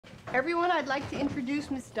Everyone, I'd like to introduce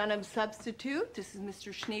Miss Dunham's substitute. This is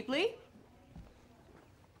Mr. Schneebly.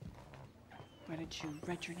 Why don't you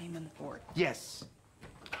write your name on the board? Yes.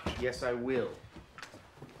 Yes, I will.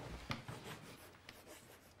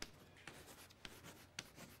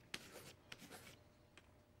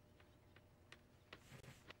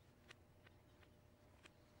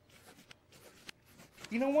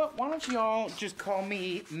 You know what? Why don't you all just call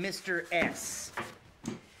me Mr. S?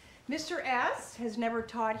 Mr. S has never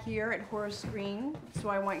taught here at Horace Green, so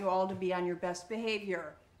I want you all to be on your best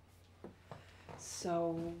behavior.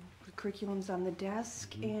 So, the curriculum's on the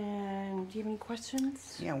desk, and do you have any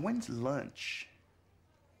questions? Yeah, when's lunch?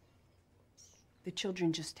 The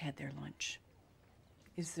children just had their lunch.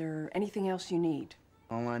 Is there anything else you need?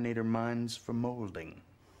 All I need are minds for molding.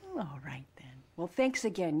 All right, then. Well, thanks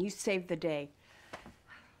again. You saved the day.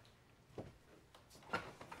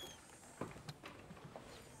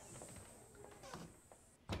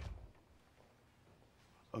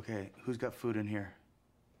 Okay, who's got food in here?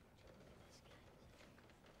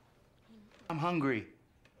 I'm hungry.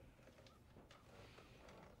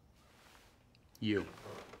 You.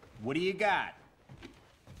 What do you got?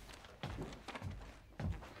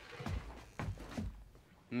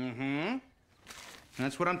 Mm-hmm.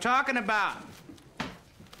 That's what I'm talking about.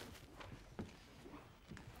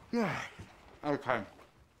 Yeah. Okay.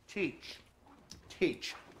 Teach.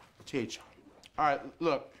 Teach. Teach. All right,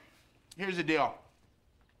 look. Here's the deal.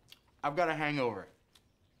 I've got a hangover.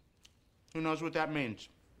 Who knows what that means?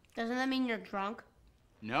 Doesn't that mean you're drunk?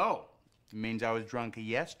 No. It means I was drunk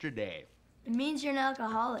yesterday. It means you're an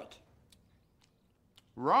alcoholic.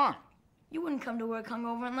 Wrong. You wouldn't come to work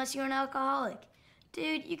hungover unless you're an alcoholic.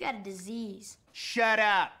 Dude, you got a disease. Shut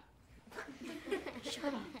up. Shut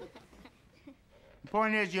up. The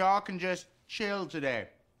point is, y'all can just chill today.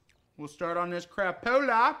 We'll start on this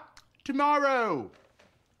crapola tomorrow.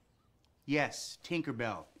 Yes,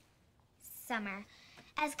 Tinkerbell. Summer.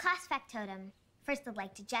 As class factotum, first I'd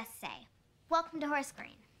like to just say, welcome to Horace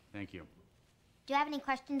Green. Thank you. Do you have any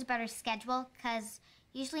questions about our schedule? Because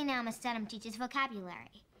usually now Miss Dunham teaches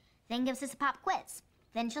vocabulary, then gives us a pop quiz.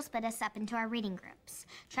 Then she'll split us up into our reading groups.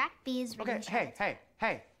 Track B is reading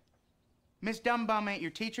hey. Miss Dumbum ain't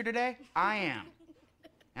your teacher today? I am.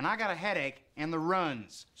 And I got a headache and the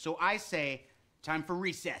runs. So I say, time for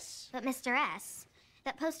recess. But Mr. S,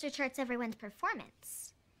 that poster charts everyone's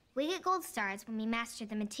performance. We get gold stars when we master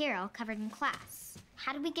the material covered in class.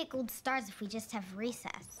 How do we get gold stars if we just have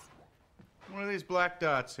recess? What are these black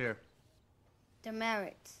dots here? They're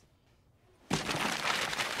merits.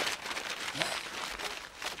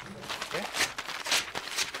 Okay.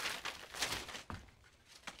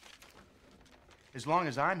 As long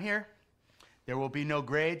as I'm here, there will be no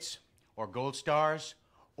grades or gold stars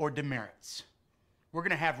or demerits. We're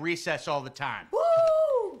gonna have recess all the time. Woo!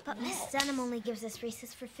 But Miss Dunham only gives us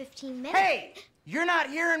recess for 15 minutes. Hey! You're not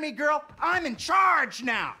hearing me, girl. I'm in charge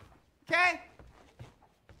now, okay?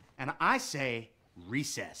 And I say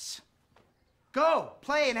recess. Go,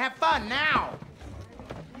 play, and have fun now.